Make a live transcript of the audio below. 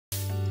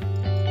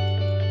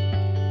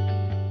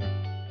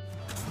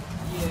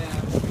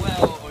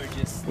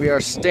We are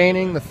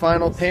staining the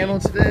final panel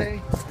today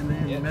and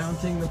then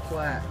mounting the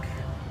plaque.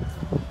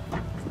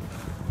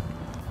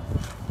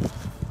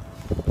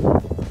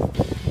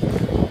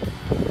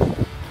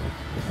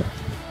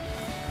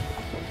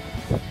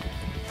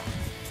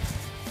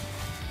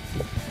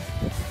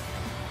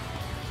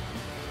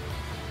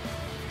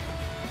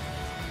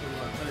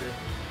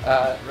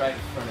 Right in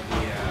front of the,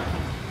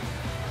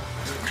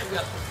 we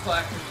got the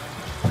plaque.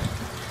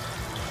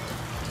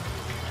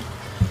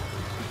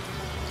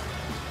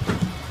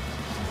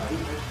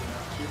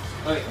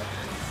 Oh yeah.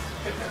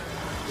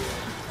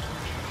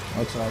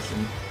 That's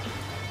awesome.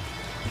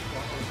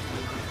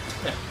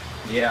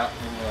 Yeah,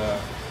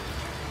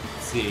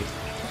 let's see.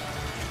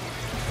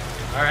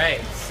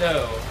 Alright,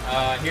 so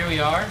here we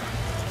are.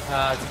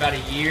 It's about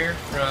a year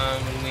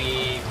from when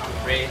we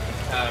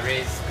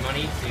raised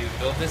money to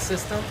build this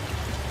system.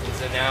 And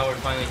so now we're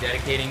finally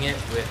dedicating it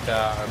with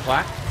our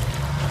plaque.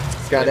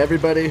 It's got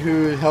everybody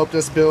who helped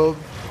us build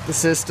the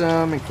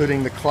system,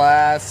 including the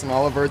class and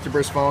all of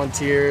Rebirth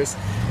volunteers,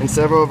 and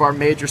several of our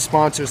major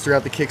sponsors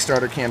throughout the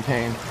Kickstarter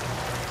campaign.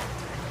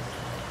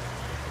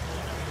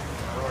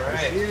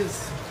 Alright.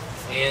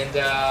 And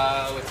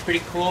it's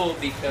pretty cool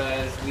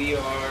because we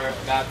are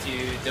about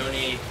to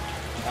donate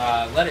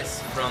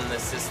lettuce from the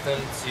system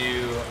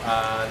to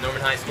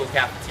Norman High School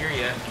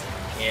cafeteria,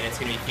 and it's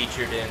going to be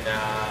featured in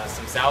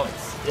some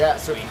salads. Yeah,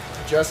 so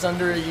just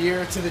under a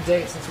year to the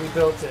date since we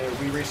built it,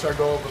 we reached our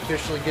goal of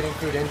officially getting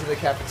food into the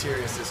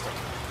cafeteria system.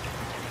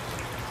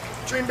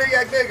 Dream big,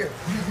 act bigger!